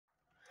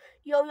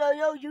Yo,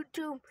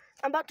 YouTube.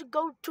 I'm about to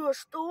go to a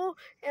store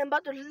and I'm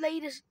about to lay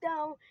this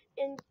down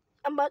and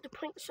I'm about to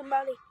prank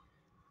somebody.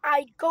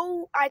 I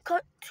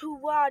cut to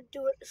where I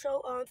do it.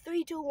 So,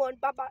 3, 2, 1,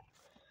 bye bye.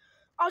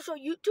 Also,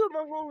 YouTube,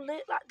 I'm gonna lay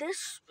it like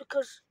this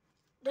because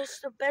this is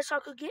the best I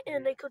could get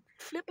and they could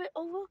flip it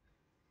over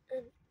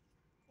and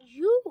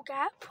you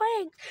got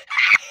pranked.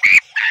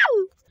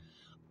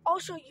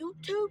 Also,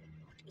 YouTube,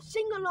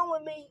 sing along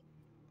with me.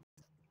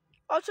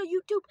 Also,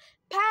 YouTube,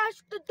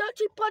 pass the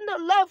Dutchie on the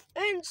left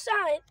hand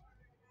side.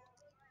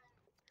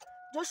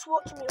 Just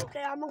watch me,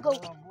 okay? I'm gonna go.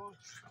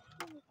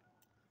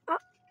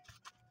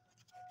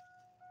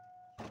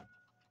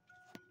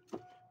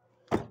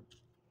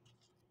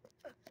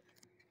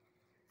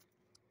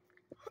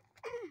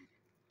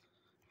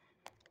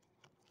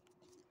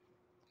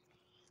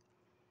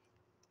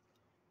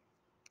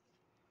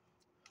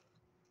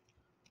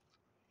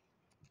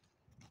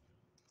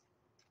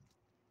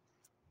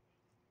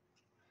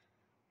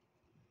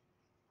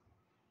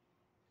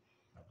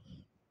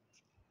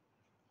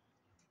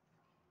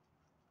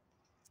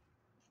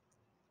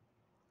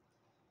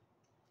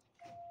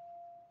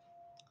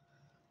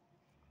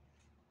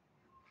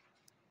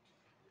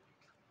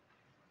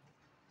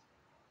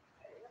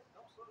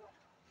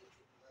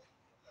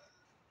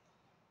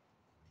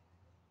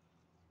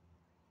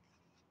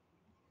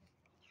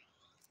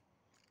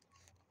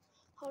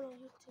 Hold on,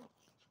 YouTube.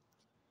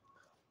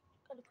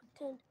 Gotta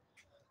pretend.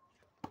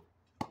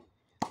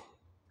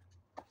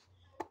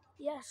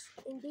 Yes,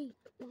 indeed.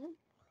 Yes.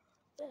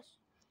 Yes.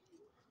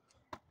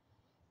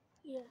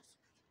 Yes.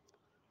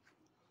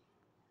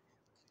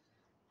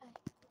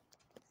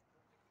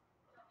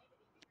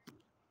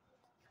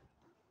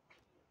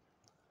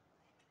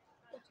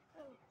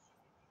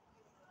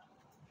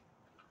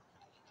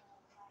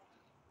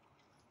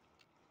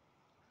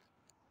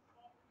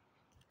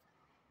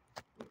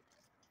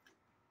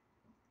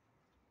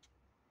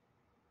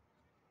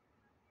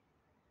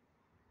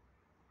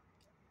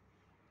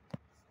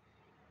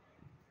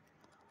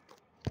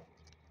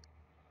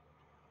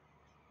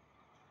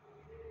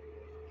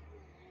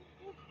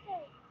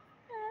 Okay.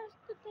 Pass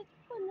the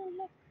Dutchie on the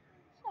left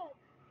hand side.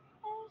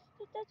 Pass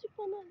the Dutchie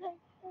on the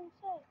left hand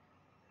side.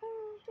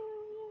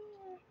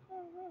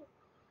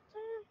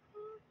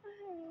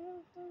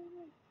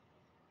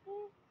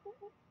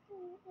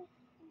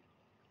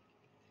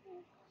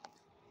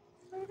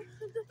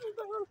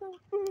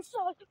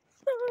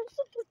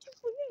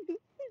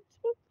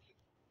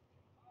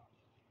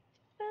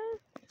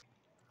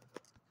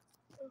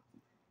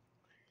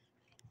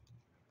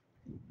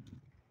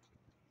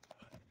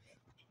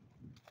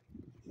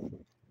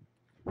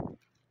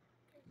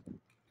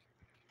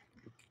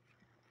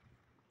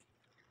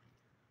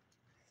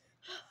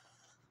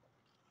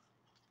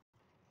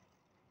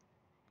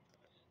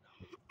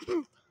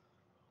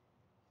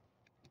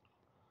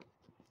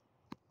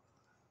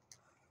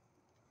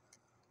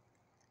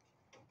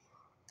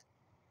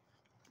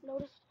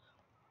 Notice.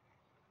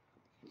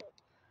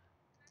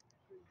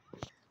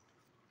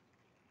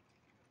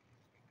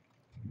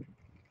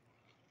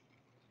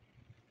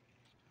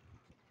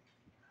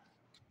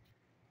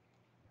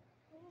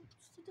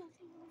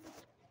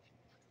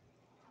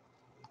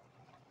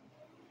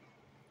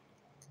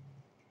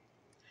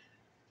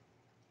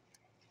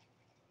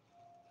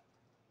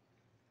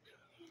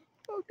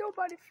 Oh,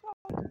 nobody found.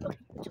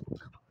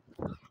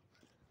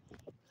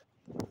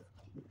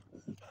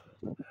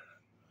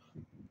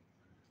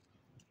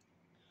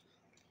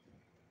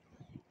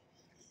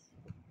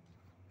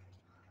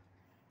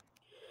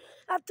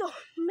 After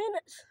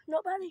minutes,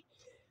 nobody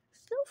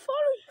still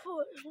falling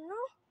for it, you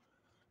know?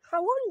 I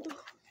wonder.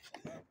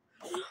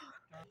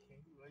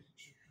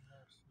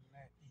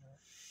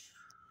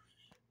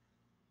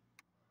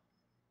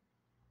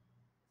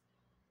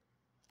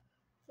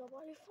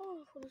 Nobody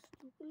falling for this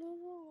stupid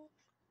little.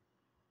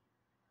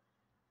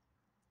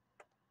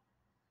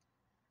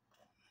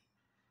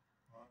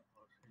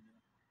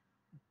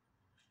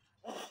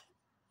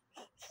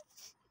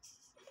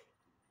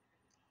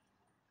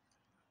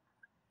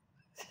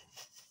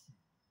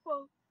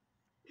 Well,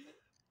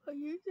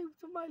 you think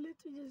somebody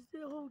literally just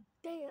did a whole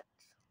dance.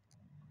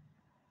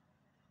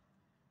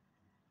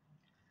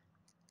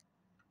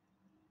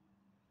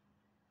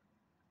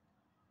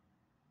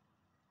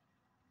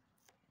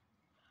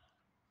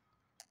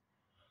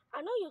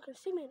 I know you can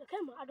see me in the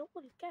camera. I don't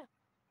really care.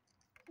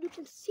 You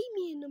can see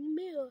me in the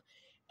mirror,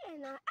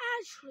 and I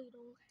actually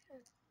don't care.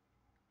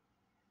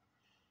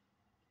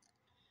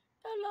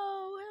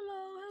 Hello,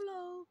 hello,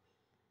 hello.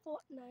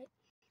 Fortnite.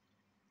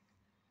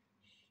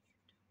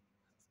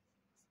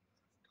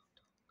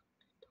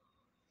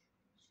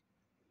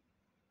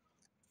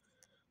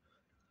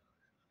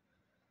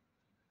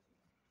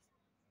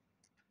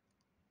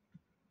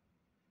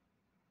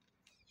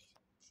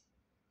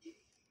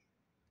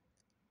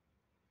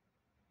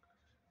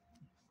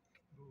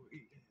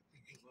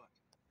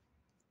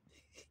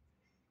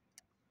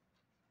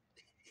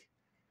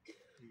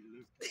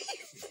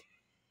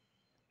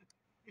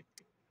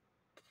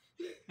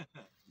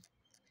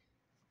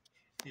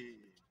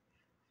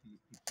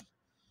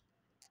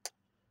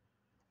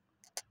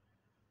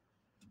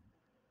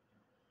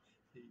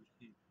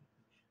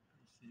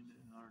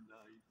 learned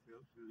how you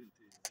felt good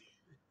to